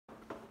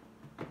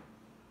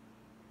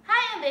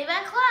I'm Devin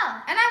and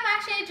Kalel. And I'm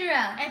Ashay and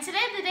Jorel. And today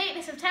the date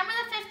is September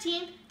the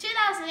 15th,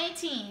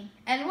 2018.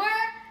 And we're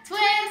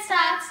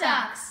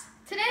TwinsTalkStocks.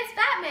 Today's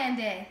Batman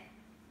Day.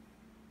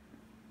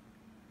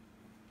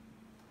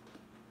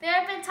 There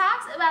have been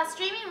talks about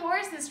streaming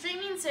wars and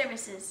streaming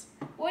services.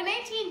 When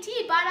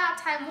AT&T bought out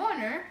Time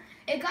Warner,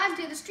 it got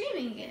into the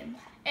streaming game.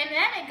 And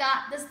then it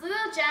got this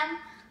little gem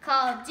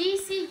called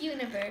DC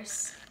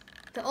Universe.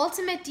 The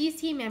ultimate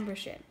DC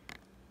membership.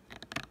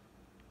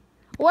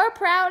 We're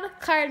proud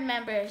card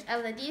members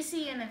of the DC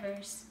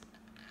Universe.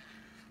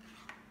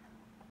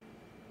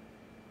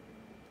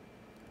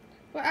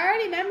 We're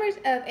already members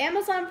of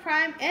Amazon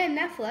Prime and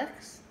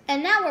Netflix.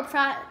 And now we're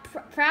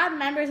proud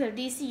members of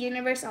DC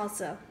Universe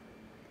also.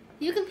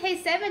 You can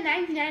pay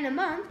 $7.99 a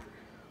month,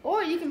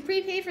 or you can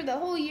prepay for the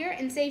whole year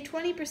and save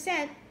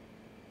 20%.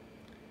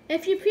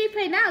 If you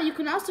prepay now, you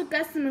can also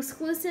get some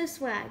exclusive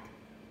swag.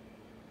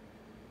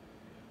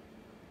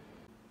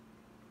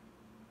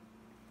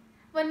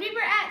 When we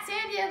were at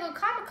San Diego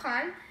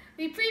Comic-Con,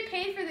 we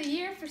prepaid for the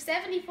year for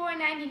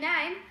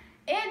 $74.99,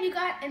 and you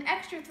got an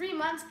extra 3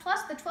 months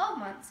plus the 12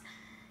 months.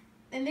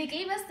 And they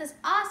gave us this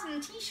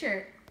awesome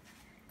t-shirt.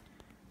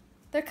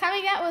 They're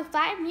coming out with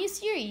 5 new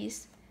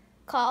series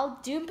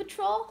called Doom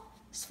Patrol,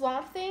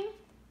 Swamp Thing,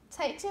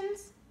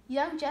 Titans,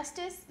 Young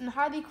Justice, and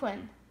Harley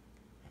Quinn.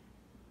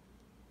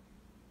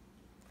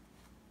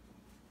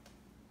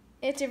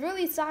 It's a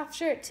really soft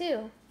shirt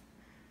too.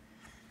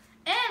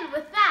 And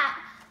with that,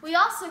 we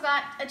also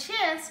got a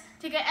chance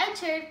to get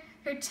entered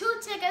for 2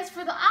 tickets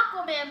for the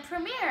Aquaman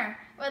premiere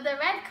with the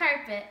red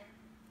carpet.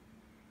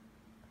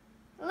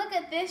 Look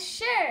at this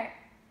shirt.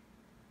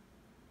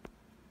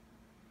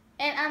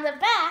 And on the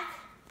back,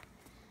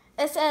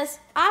 it says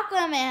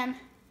Aquaman,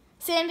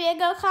 San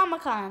Diego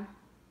Comic-Con.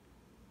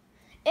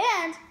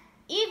 And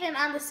even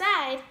on the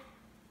side,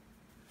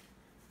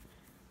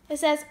 it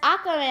says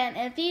Aquaman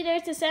in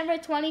theaters December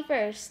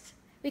 21st.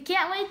 We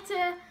can't wait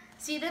to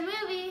see the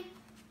movie.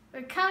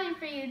 We're coming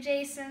for you,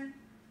 Jason.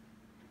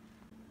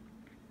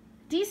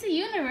 DC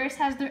Universe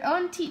has their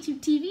own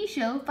TV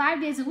show 5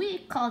 days a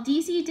week called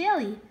DC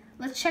Daily.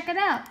 Let's check it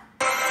out.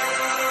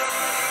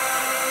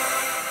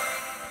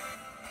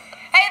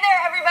 Hey there,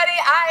 everybody.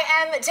 I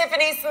am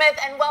Tiffany Smith,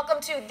 and welcome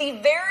to the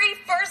very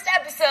first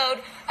episode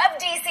of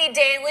DC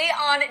Daily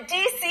on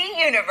DC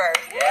Universe.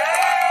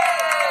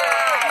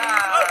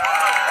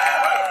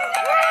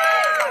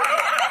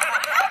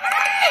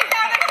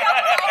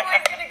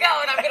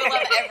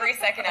 Every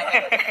second of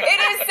it. It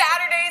is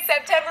Saturday,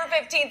 September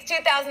 15th,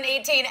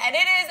 2018, and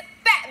it is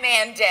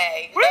Batman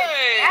Day. We're going to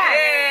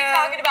be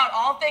talking about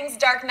all things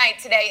Dark Knight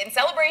today in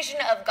celebration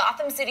of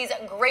Gotham City's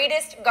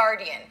greatest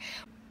guardian.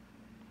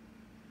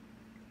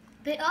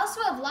 They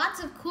also have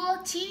lots of cool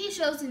TV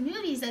shows and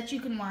movies that you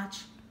can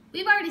watch.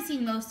 We've already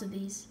seen most of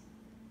these.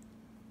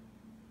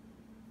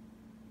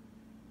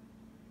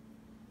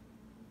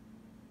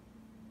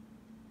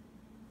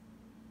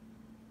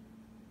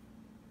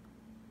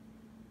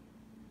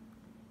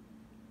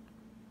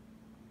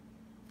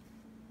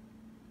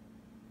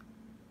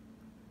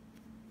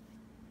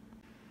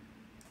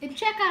 And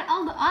check out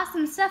all the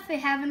awesome stuff they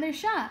have in their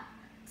shop.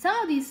 Some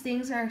of these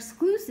things are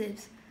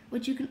exclusives,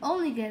 which you can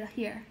only get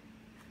here.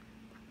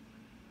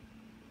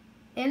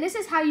 And this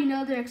is how you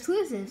know they're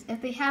exclusives,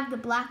 if they have the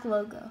black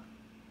logo.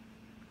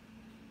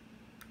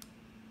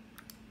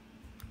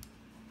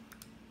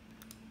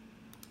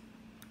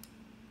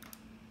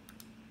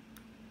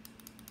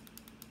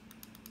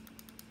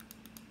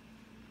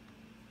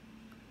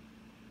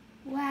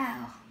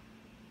 Wow.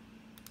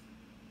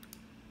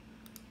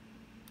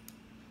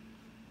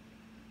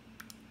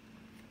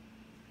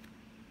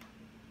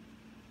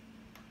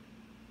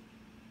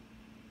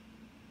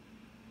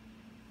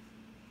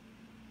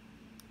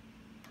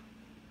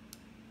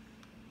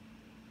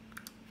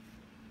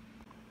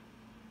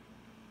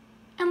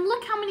 And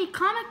look how many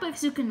comic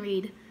books you can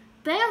read.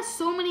 They have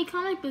so many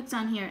comic books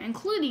on here,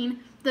 including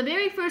the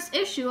very first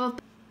issue of...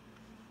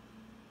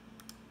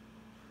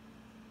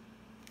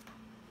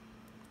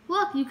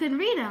 Look, you can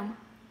read them.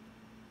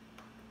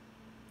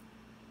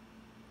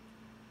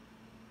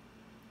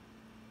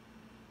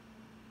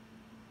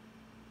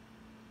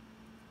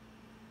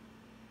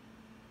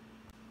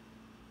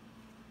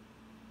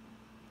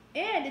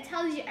 And it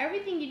tells you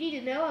everything you need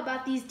to know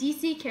about these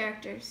DC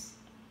characters.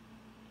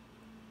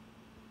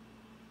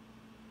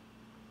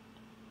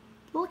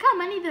 Look how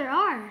many there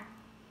are.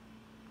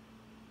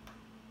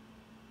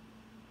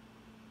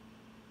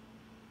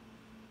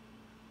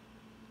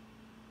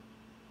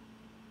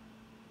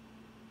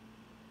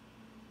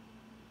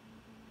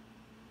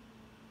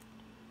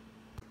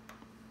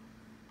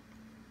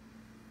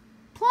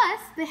 Plus,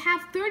 they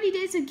have 30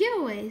 days of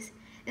giveaways,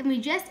 and we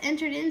just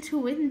entered in to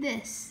win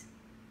this.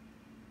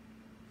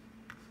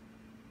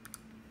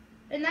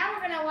 And now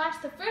we're going to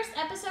watch the first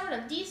episode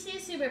of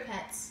DC Super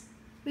Pets.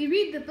 We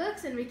read the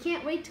books and we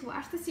can't wait to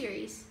watch the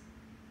series.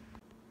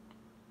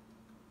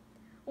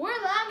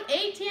 We're long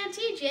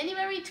AT&T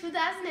January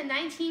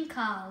 2019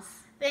 calls.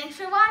 Thanks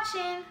for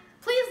watching.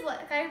 Please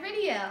like our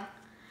video.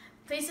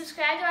 Please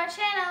subscribe to our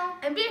channel.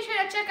 And be sure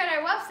to check out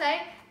our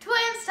website,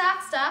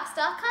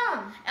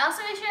 TwinsTalkStocks.com.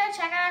 Also be sure to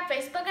check out our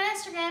Facebook and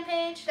Instagram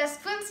page. That's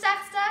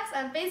TwinsTalkStocks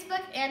on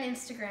Facebook and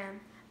Instagram.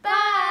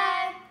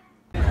 Bye!